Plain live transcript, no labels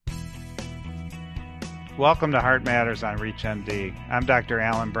Welcome to Heart Matters on ReachMD. I'm Dr.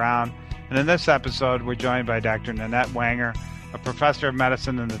 Alan Brown, and in this episode, we're joined by Dr. Nanette Wanger, a professor of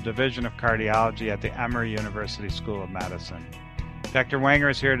medicine in the Division of Cardiology at the Emory University School of Medicine. Dr.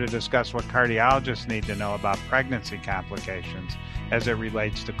 Wanger is here to discuss what cardiologists need to know about pregnancy complications as it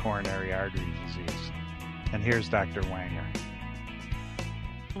relates to coronary artery disease. And here's Dr. Wanger.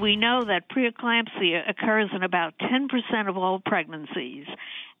 We know that preeclampsia occurs in about 10% of all pregnancies.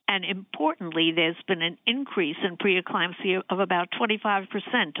 And importantly, there's been an increase in preeclampsia of about 25%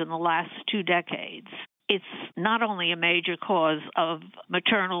 in the last 2 decades. It's not only a major cause of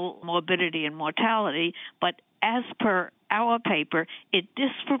maternal morbidity and mortality, but as per our paper, it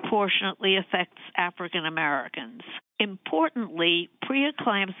disproportionately affects African Americans. Importantly,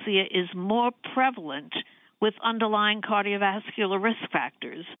 preeclampsia is more prevalent with underlying cardiovascular risk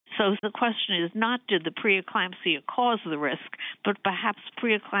factors. So the question is not did the preeclampsia cause the risk, but perhaps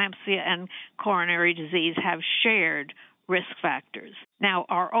preeclampsia and coronary disease have shared risk factors. Now,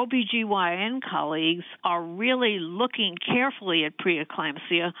 our OBGYN colleagues are really looking carefully at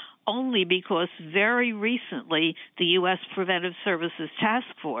preeclampsia only because very recently the U.S. Preventive Services Task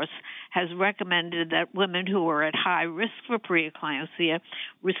Force has recommended that women who are at high risk for preeclampsia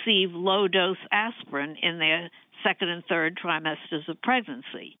receive low-dose aspirin in their second and third trimesters of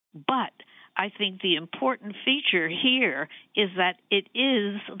pregnancy. But I think the important feature here is that it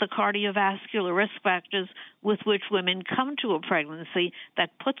is the cardiovascular risk factors with which women come to a pregnancy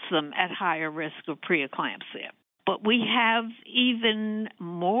that puts them at higher risk of preeclampsia. But we have even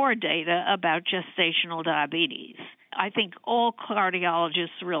more data about gestational diabetes. I think all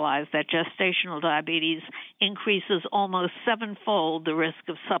cardiologists realize that gestational diabetes increases almost 7-fold the risk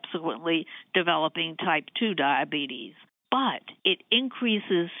of subsequently developing type 2 diabetes. But it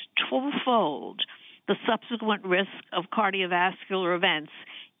increases 12-fold the subsequent risk of cardiovascular events,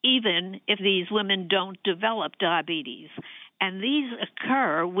 even if these women don't develop diabetes. And these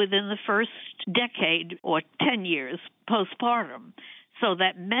occur within the first decade or 10 years postpartum, so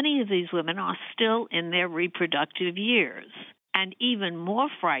that many of these women are still in their reproductive years. And even more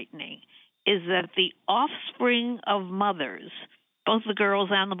frightening is that the offspring of mothers, both the girls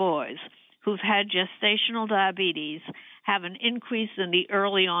and the boys, who've had gestational diabetes have an increase in the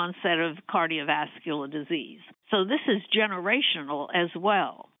early onset of cardiovascular disease. So this is generational as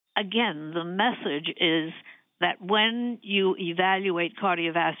well. Again, the message is that when you evaluate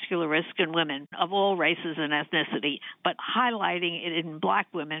cardiovascular risk in women of all races and ethnicity, but highlighting it in Black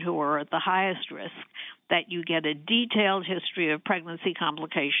women who are at the highest risk, that you get a detailed history of pregnancy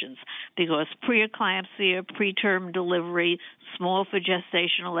complications, because preeclampsia, preterm delivery, small for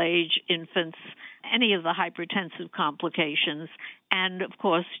gestational age infants, any of the hypertensive complications, and, of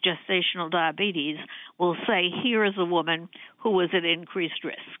course, gestational diabetes will say, here is a woman who was at increased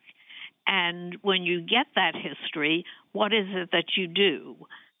risk. And when you get that history, what is it that you do?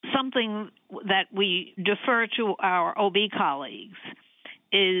 Something that we defer to our OB colleagues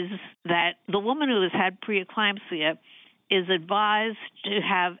is that the woman who has had preeclampsia is advised to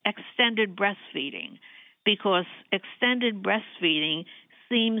have extended breastfeeding, because extended breastfeeding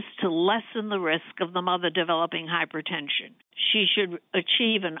seems to lessen the risk of the mother developing hypertension. She should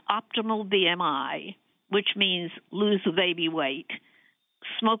achieve an optimal BMI, which means lose the baby weight,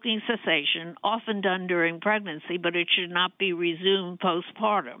 smoking cessation, often done during pregnancy, but it should not be resumed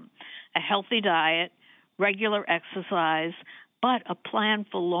postpartum, a healthy diet, regular exercise, but a plan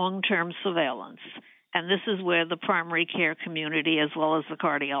for long-term surveillance. And this is where the primary care community as well as the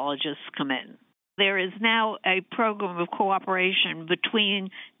cardiologists come in. There is now a program of cooperation between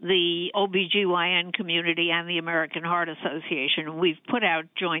the OBGYN community and the American Heart Association. We've put out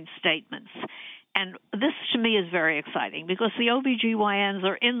joint statements. And this, to me, is very exciting because the OBGYNs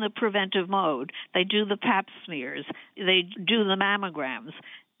are in the preventive mode. They do the pap smears. They do the mammograms.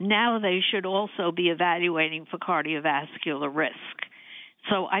 Now they should also be evaluating for cardiovascular risk.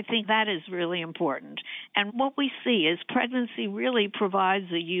 So I think that is really important. And what we see is pregnancy really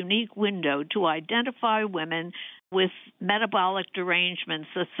provides a unique window to identify women with metabolic derangements,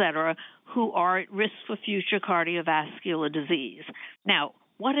 et cetera, who are at risk for future cardiovascular disease. Now,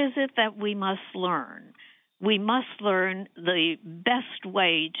 what is it that we must learn? We must learn the best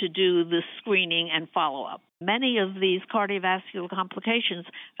way to do the screening and follow-up. Many of these cardiovascular complications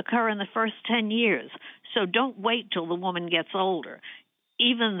occur in the first 10 years, so don't wait till the woman gets older.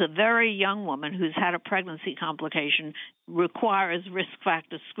 Even the very young woman who's had a pregnancy complication requires risk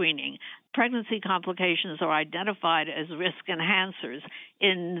factor screening. Pregnancy complications are identified as risk enhancers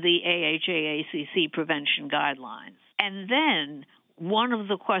in the AHA-ACC prevention guidelines. And then one of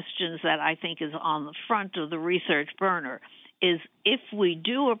the questions that I think is on the front of the research burner is if we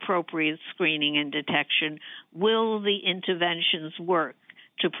do appropriate screening and detection, will the interventions work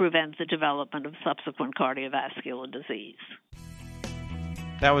to prevent the development of subsequent cardiovascular disease?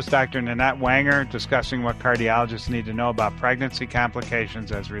 That was Dr. Nanette Wanger discussing what cardiologists need to know about pregnancy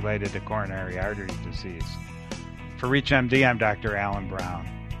complications as related to coronary artery disease. For ReachMD, I'm Dr. Alan Brown.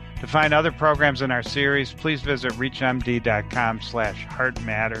 To find other programs in our series, please visit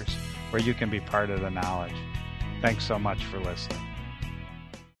reachmd.com/heartmatters, where you can be part of the knowledge. Thanks so much for listening.